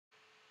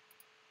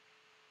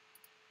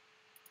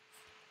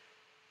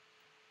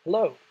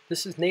Hello,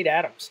 this is Nate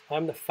Adams.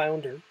 I'm the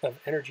founder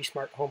of Energy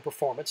Smart Home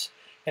Performance,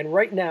 and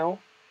right now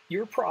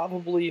you're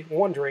probably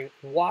wondering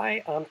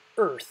why on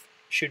earth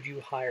should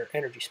you hire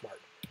Energy Smart?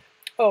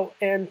 Oh,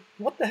 and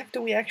what the heck do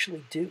we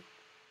actually do?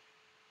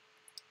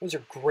 Those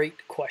are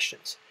great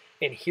questions.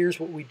 And here's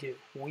what we do.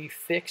 We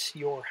fix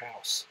your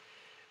house.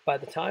 By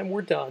the time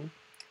we're done,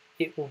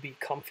 it will be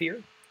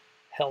comfier,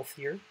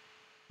 healthier,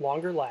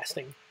 longer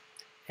lasting,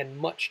 and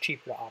much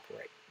cheaper to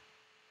operate.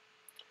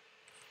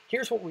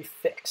 Here's what we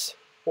fix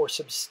or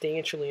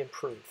substantially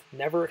improve.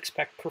 Never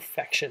expect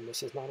perfection.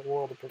 This is not a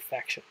world of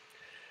perfection.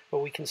 But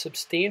we can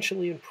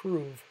substantially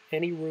improve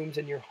any rooms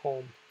in your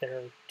home that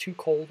are too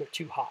cold or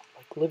too hot,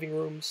 like living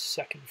rooms,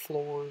 second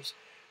floors,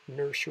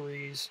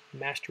 nurseries,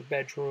 master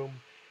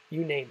bedroom,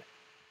 you name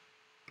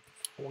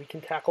it. We can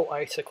tackle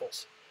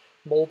icicles,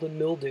 mold and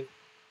mildew,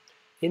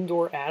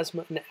 indoor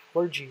asthma and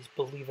allergies,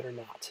 believe it or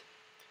not.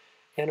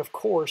 And of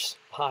course,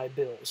 high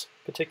bills,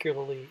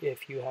 particularly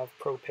if you have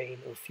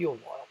propane or fuel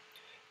oil.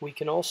 We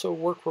can also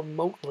work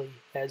remotely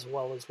as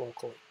well as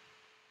locally.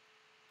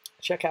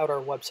 Check out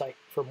our website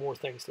for more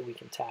things that we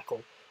can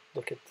tackle.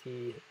 Look at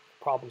the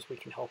problems we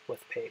can help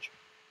with page.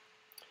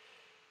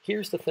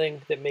 Here's the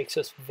thing that makes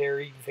us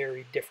very,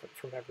 very different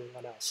from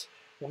everyone else.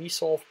 We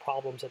solve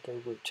problems at their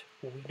root.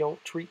 We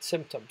don't treat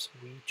symptoms,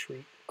 we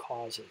treat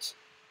causes.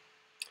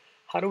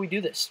 How do we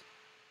do this?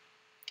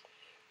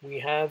 We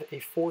have a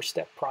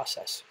 4-step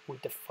process. We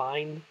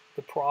define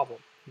the problem,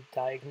 we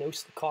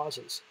diagnose the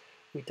causes,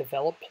 we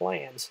develop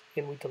plans,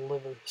 and we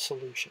deliver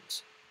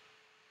solutions.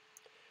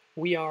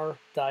 We are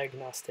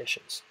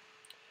diagnosticians.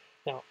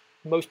 Now,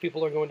 most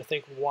people are going to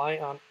think, why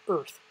on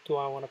earth do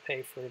I want to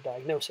pay for a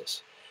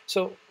diagnosis?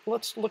 So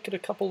let's look at a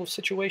couple of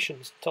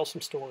situations, tell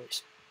some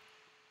stories.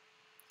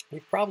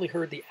 You've probably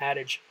heard the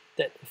adage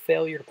that the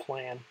failure to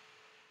plan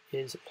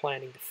is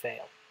planning to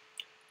fail.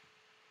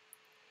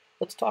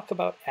 Let's talk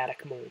about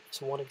attic mold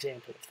as one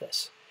example of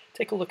this.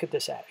 Take a look at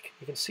this attic.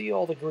 You can see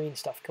all the green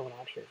stuff going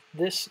on here.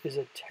 This is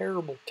a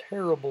terrible,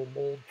 terrible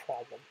mold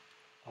problem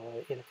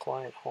in a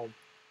client home.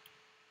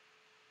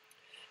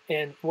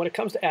 And when it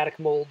comes to attic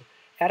mold,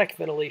 attic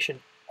ventilation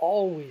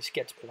always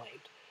gets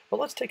blamed. But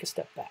let's take a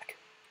step back.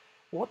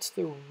 What's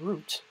the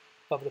root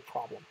of the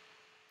problem?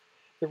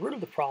 The root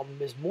of the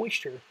problem is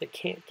moisture that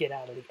can't get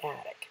out of the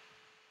attic.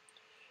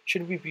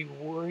 Should we be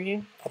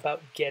worrying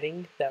about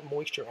getting that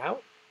moisture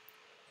out?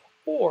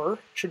 Or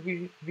should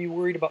we be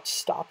worried about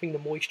stopping the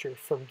moisture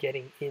from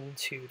getting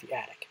into the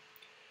attic?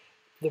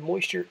 The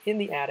moisture in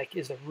the attic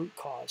is the root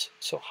cause,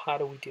 so how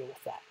do we deal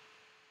with that?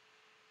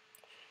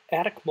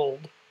 Attic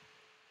mold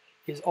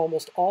is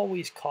almost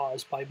always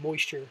caused by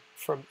moisture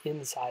from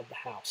inside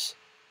the house.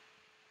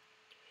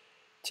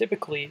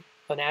 Typically,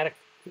 an attic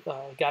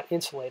got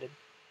insulated,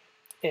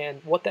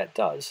 and what that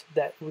does,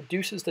 that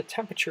reduces the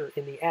temperature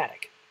in the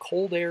attic.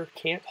 Cold air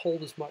can't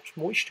hold as much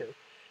moisture,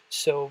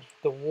 so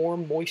the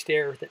warm, moist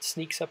air that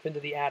sneaks up into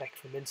the attic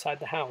from inside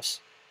the house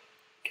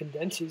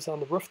condenses on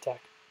the roof deck,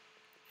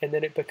 and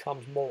then it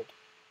becomes mold.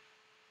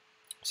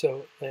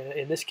 So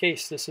in this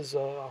case, this is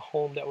a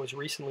home that was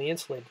recently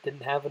insulated,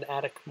 didn't have an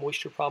attic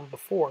moisture problem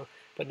before,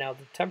 but now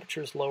the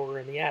temperature is lower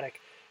in the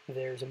attic,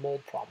 there's a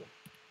mold problem.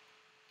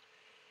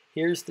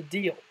 Here's the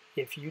deal.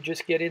 If you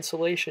just get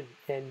insulation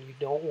and you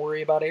don't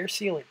worry about air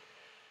sealing,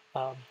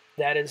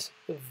 that is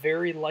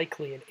very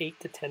likely an $8,000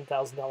 to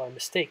 $10,000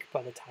 mistake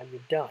by the time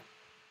you're done.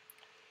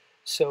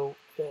 So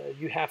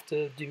you have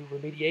to do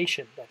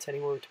remediation. That's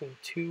anywhere between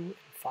 $2,000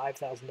 and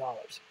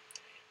 $5,000.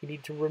 You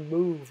need to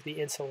remove the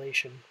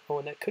insulation. Oh,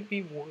 and that could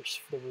be worse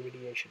for the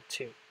remediation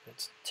too.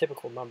 That's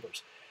typical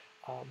numbers.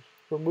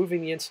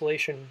 Removing the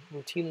insulation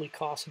routinely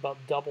costs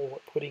about double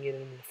what putting it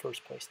in the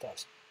first place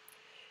does.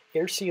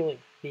 Air sealing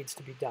needs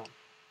to be done,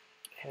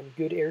 and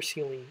good air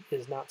sealing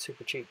is not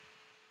super cheap.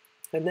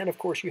 And then, of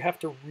course, you have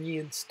to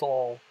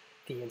reinstall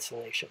the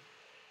insulation.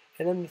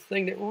 And then the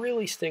thing that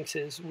really stinks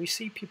is we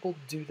see people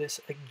do this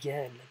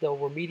again. They'll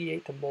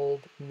remediate the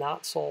mold,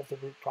 not solve the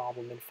root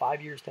problem, and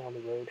 5 years down the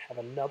road have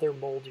another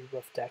moldy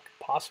roof deck,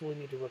 possibly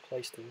need to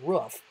replace the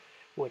roof,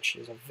 which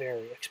is a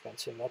very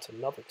expensive. That's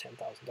another $10,000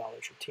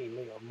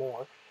 routinely or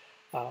more.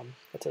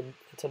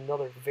 That's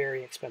another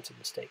very expensive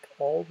mistake,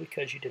 all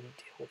because you didn't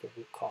deal with the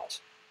root cause.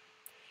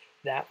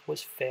 That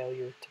was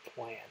failure to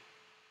plan.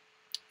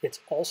 It's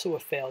also a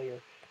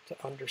failure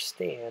to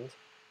understand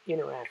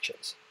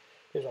interactions.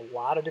 There's a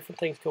lot of different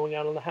things going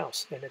on in the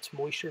house, and it's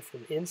moisture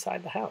from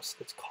inside the house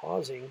that's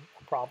causing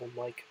a problem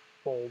like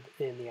mold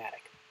in the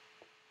attic.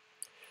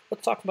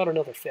 Let's talk about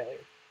another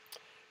failure,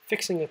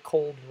 fixing a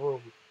cold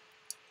room.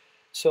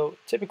 So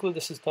typically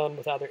this is done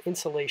with either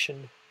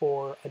insulation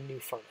or a new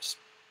furnace.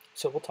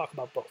 So we'll talk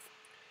about both.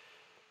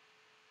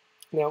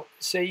 Now,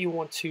 say you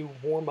want to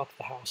warm up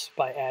the house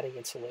by adding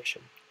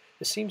insulation.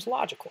 This seems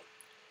logical.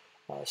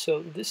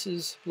 So this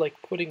is like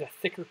putting a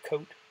thicker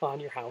coat on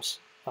your house.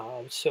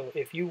 So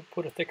if you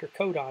put a thicker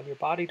coat on, your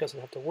body doesn't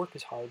have to work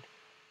as hard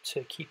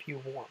to keep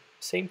you warm.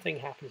 Same thing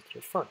happens to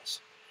your furnace.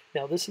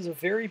 Now, this is a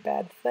very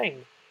bad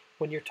thing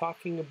when you're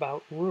talking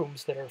about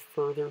rooms that are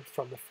further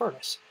from the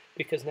furnace,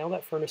 because now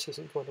that furnace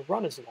isn't going to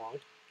run as long,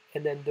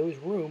 And then those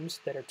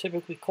rooms that are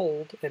typically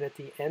cold and at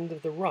the end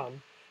of the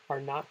run are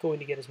not going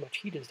to get as much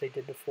heat as they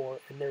did before,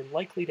 and they're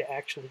likely to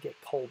actually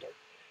get colder.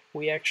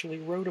 We actually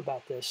wrote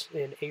about this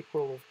in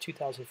April of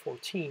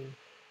 2014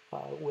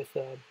 with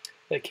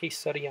a case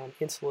study on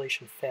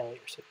insulation failure.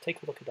 So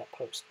take a look at that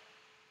post.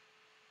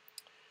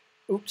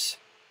 Oops.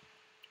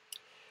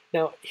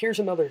 Now, here's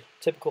another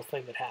typical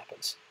thing that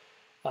happens.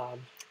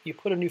 You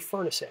put a new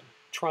furnace in,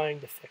 trying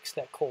to fix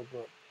that cold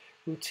room.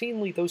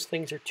 Routinely, those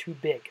things are too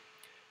big.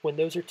 When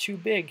those are too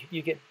big,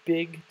 you get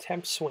big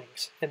temp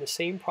swings. And the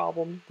same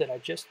problem that I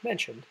just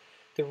mentioned,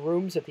 the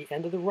rooms at the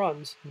end of the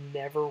runs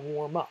never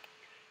warm up.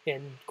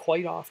 And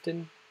quite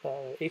often,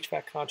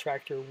 HVAC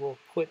contractor will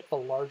put a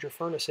larger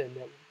furnace in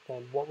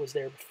than what was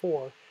there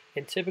before.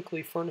 And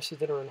typically, furnaces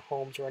that are in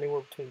homes are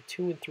anywhere between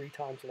 2 and 3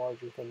 times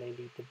larger than they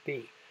need to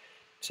be.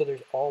 So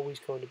there's always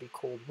going to be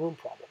cold room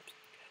problems.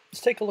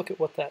 Let's take a look at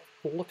what that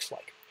looks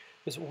like.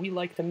 Because we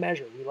like to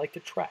measure, we like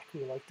to track,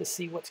 we like to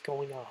see what's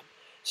going on.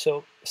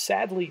 So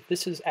sadly,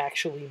 this is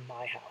actually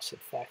my house. In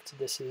fact,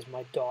 this is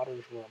my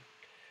daughter's room.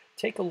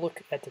 Take a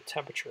look at the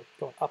temperature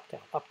going up,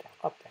 down, up, down,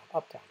 up, down,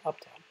 up, down, up,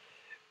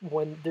 down.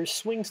 When there's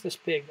swings this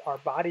big, our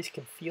bodies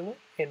can feel it,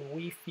 and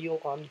we feel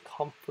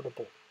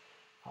uncomfortable.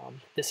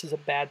 This is a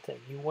bad thing.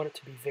 You want it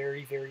to be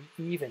very, very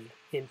even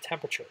in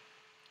temperature,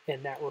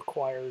 and that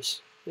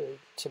requires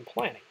some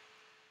planning.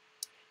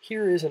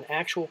 Here is an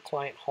actual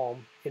client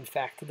home. In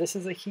fact, this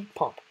is a heat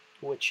pump,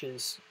 which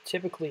is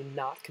typically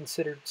not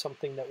considered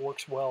something that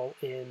works well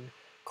in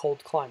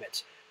cold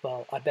climates.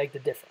 Well, I beg to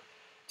differ.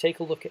 Take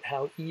a look at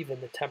how even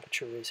the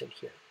temperature is in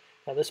here.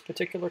 Now, this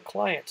particular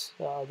client,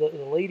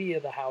 the lady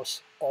of the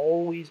house,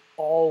 always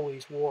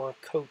wore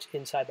a coat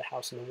inside the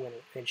house in the winter.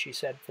 And she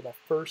said for the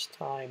first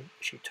time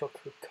she took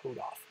her coat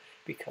off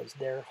because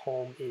their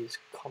home is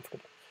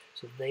comfortable.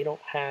 So they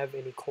don't have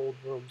any cold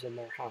rooms in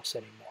their house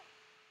anymore.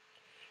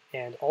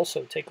 And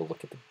also take a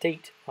look at the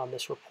date on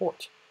this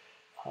report.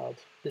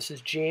 This is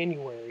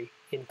January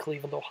in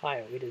Cleveland,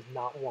 Ohio. It is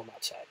not warm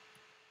outside.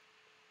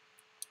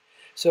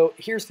 So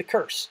here's the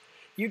curse.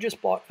 You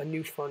just bought a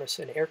new furnace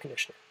and air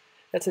conditioner.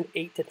 That's an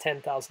 $8,000 to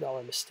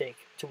 $10,000 mistake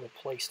to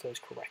replace those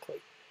correctly.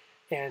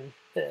 And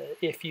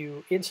if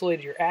you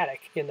insulated your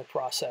attic in the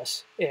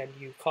process and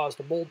you caused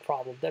a mold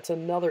problem, that's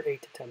another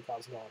 $8,000 to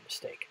 $10,000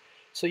 mistake.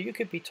 So you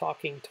could be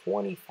talking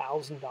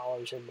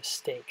 $20,000 in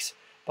mistakes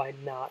by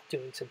not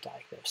doing some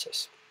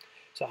diagnosis.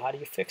 So how do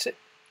you fix it?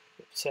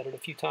 I've said it a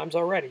few times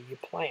already. You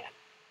plan.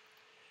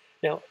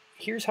 Now,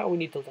 here's how we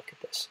need to look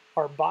at this.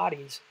 Our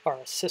bodies are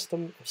a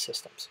system of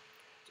systems.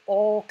 There's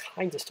all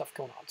kinds of stuff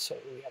going on. So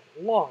we have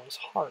lungs,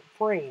 heart,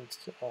 brains,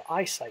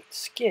 eyesight,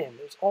 skin.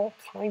 There's all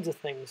kinds of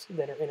things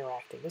that are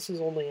interacting. This is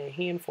only a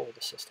handful of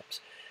the systems.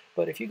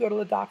 But if you go to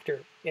the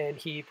doctor and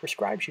he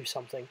prescribes you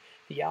something,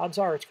 the odds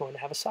are it's going to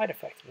have a side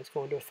effect, and it's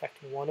going to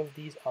affect one of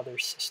these other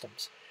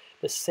systems.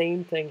 The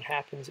same thing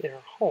happens in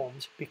our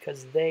homes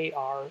because they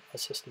are a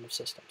system of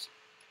systems.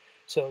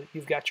 So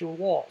you've got your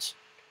walls.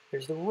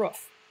 There's the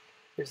roof.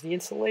 There's the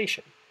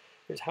insulation.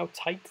 There's how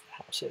tight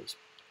the house is.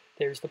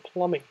 There's the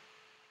plumbing,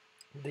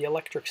 the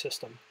electric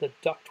system, the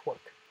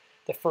ductwork,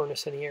 the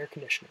furnace and the air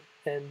conditioner.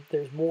 And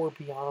there's more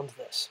beyond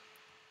this.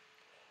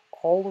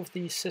 All of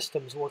these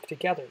systems work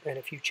together, and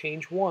if you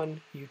change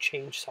one, you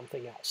change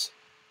something else.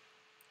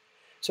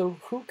 So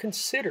who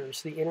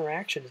considers the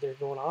interactions that are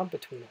going on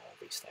between all of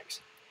these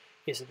things?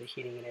 Is it the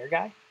heating and air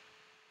guy?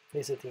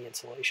 Is it the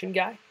insulation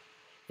guy?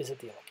 Is it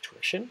the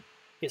electrician?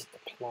 Is it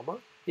the plumber?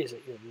 Is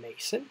it your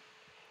mason?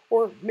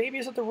 Or maybe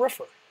is it the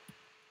roofer?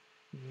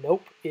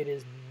 Nope, it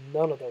is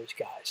none of those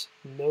guys.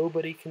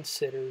 Nobody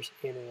considers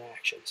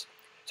interactions.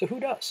 So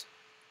who does?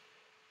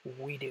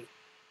 We do.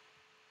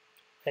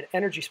 At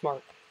Energy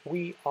Smart,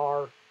 we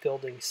are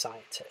building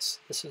scientists.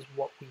 This is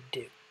what we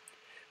do.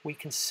 We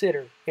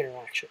consider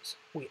interactions.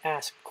 We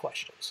ask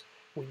questions.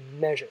 We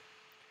measure.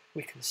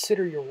 We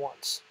consider your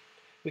wants.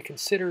 We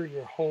consider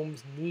your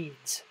home's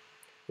needs,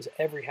 because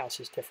every house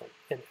is different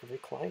and every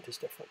client is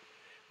different.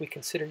 We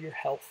consider your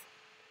health.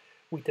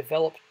 We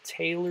develop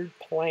tailored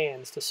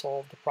plans to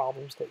solve the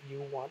problems that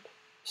you want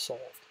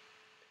solved.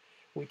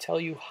 We tell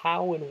you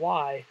how and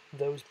why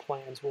those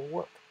plans will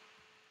work.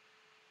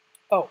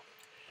 Oh,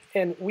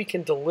 and we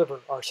can deliver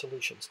our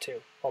solutions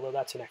too, although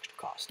that's an extra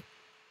cost.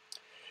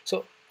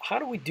 So how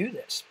do we do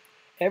this?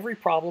 Every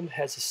problem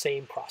has the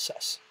same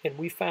process, and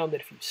we found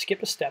that if you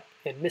skip a step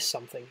and miss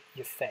something,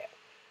 you fail.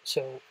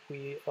 So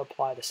we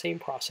apply the same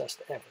process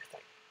to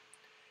everything.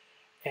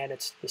 And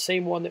it's the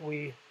same one that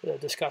we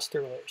discussed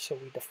earlier. So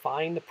we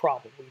define the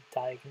problem, we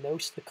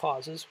diagnose the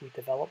causes, we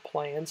develop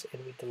plans,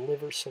 and we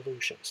deliver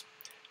solutions.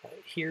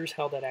 Here's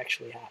how that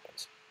actually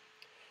happens.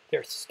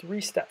 There's 3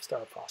 steps to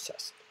our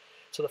process.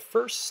 So the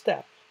first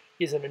step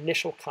is an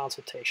initial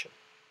consultation.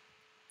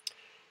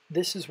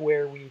 This is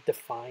where we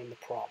define the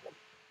problem.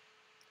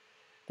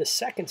 The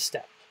second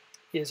step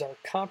is our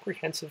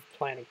comprehensive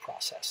planning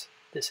process.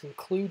 This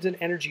includes an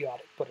energy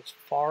audit, but it's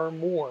far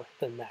more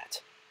than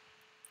that.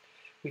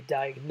 We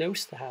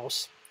diagnose the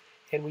house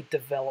and we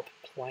develop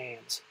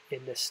plans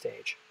in this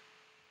stage.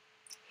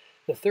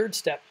 The third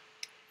step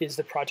is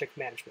the project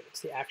management.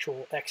 It's the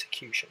actual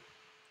execution.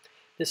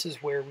 This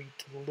is where we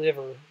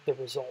deliver the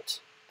results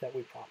that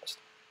we promised.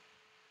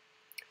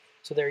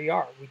 So there you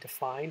are. We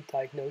define,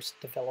 diagnose,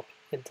 develop,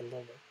 and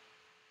deliver.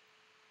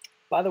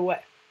 By the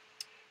way,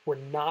 we're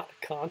not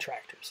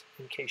contractors,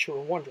 in case you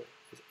were wondering,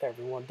 because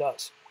everyone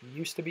does. We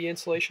used to be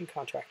insulation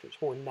contractors.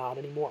 We're not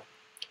anymore.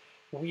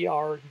 We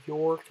are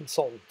your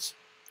consultants.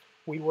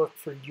 We work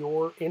for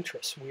your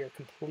interests. We are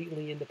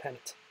completely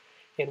independent,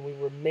 and we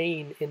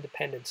remain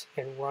independent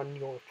and run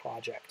your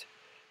project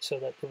so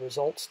that the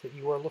results that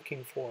you are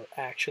looking for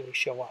actually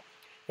show up.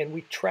 And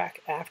we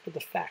track after the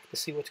fact to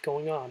see what's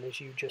going on,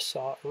 as you just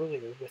saw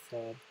earlier with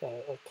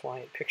a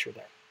client picture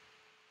there.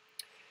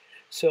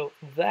 So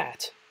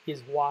that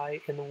is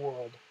why in the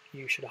world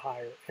you should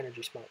hire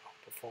Energy Smart Home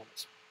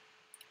Performance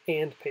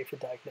and pay for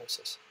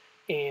diagnosis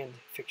and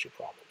fix your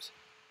problems.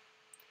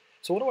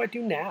 So what do I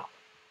do now?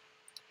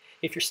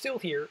 If you're still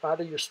here,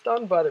 either you're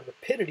stunned by the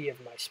rapidity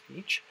of my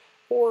speech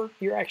or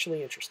you're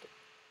actually interested.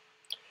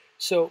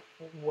 So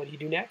what do you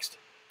do next?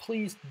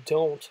 Please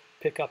don't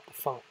pick up the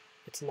phone.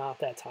 It's not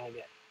that time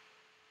yet.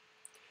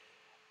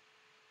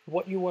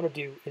 What you want to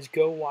do is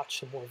go watch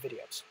some more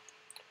videos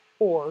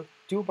or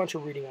do a bunch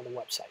of reading on the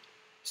website.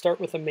 Start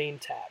with the main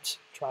tabs.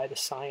 Try the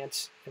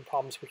science and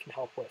problems we can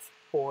help with,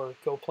 or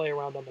go play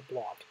around on the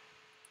blog.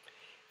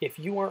 If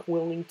you aren't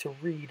willing to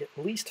read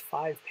at least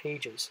 5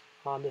 pages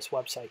on this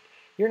website,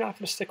 you're not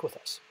going to stick with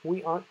us.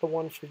 We aren't the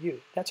one for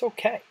you. That's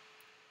okay.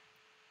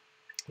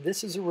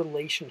 This is a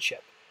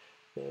relationship.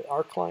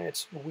 Our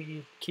clients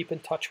we keep in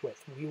touch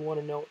with. We want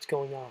to know what's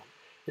going on.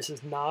 This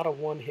is not a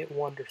one-hit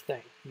wonder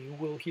thing. You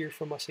will hear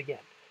from us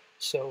again.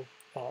 So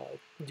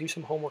do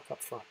some homework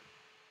up front.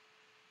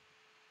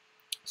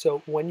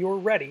 So when you're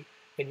ready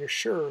and you're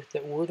sure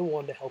that we're the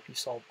one to help you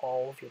solve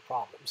all of your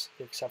problems,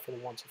 except for the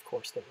ones, of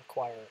course, that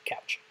require a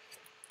couch,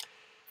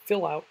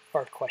 fill out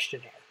our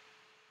questionnaire.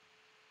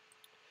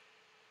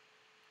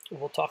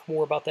 We'll talk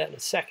more about that in a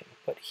second,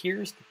 but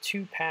here's the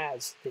 2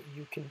 paths that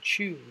you can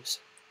choose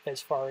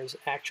as far as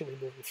actually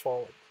moving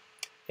forward.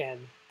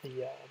 And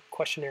the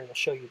questionnaire will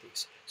show you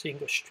these. So you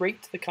can go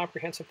straight to the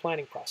comprehensive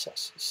planning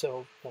process.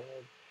 So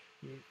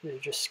you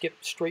just skip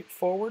straight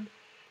forward.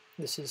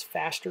 This is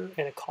faster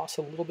and it costs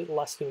a little bit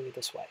less doing it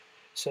this way.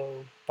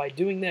 So by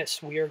doing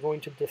this, we are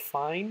going to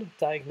define,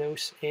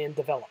 diagnose, and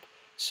develop.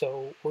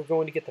 So we're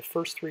going to get the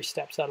first 3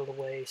 steps out of the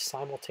way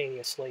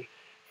simultaneously.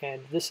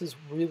 And this is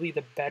really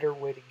the better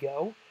way to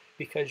go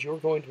because you're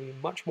going to be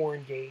much more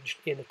engaged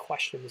in the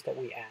questions that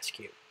we ask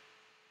you.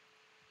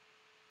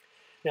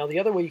 Now, the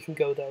other way you can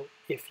go, though,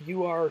 if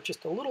you are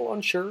just a little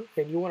unsure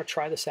and you want to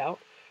try this out,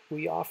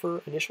 we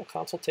offer initial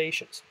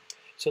consultations.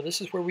 So this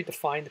is where we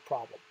define the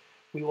problem.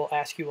 We will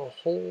ask you a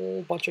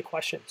whole bunch of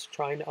questions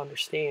trying to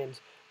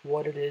understand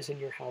what it is in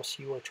your house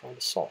you are trying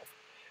to solve.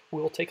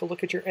 We will take a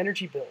look at your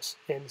energy bills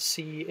and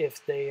see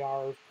if they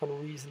are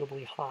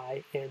unreasonably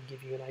high and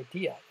give you an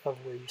idea of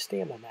where you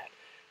stand on that.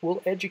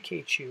 We'll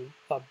educate you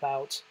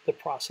about the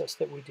process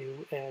that we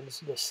do and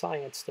the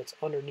science that's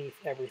underneath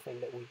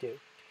everything that we do.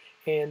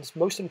 And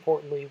most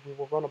importantly, we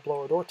will run a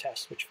blower door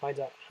test, which finds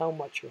out how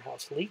much your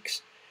house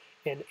leaks.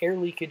 And air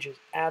leakage is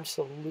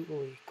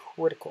absolutely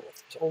critical.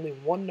 If there's only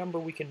one number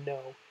we can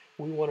know,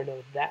 we want to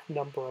know that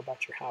number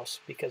about your house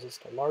because it's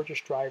the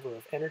largest driver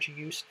of energy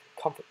use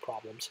and comfort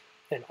problems,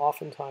 and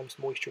oftentimes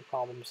moisture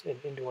problems and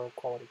indoor air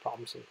quality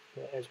problems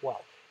as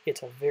well.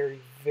 It's a very,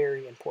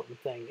 very important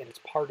thing, and it's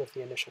part of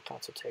the initial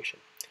consultation.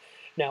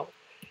 Now,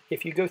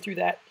 if you go through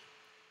that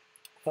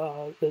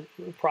the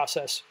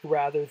process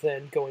rather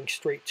than going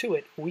straight to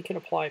it, we can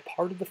apply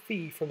part of the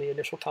fee from the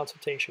initial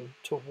consultation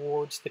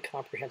towards the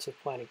comprehensive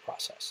planning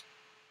process.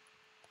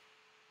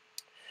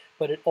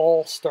 But it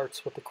all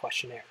starts with the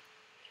questionnaire.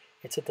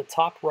 It's at the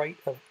top right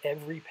of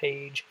every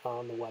page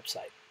on the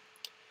website.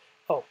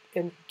 Oh,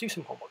 and do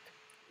some homework.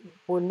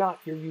 We're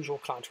not your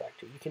usual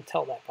contractor. You can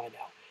tell that by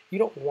now. You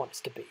don't want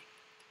us to be.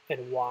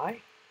 And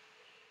why?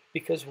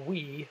 Because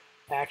we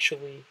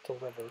actually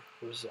deliver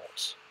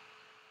results.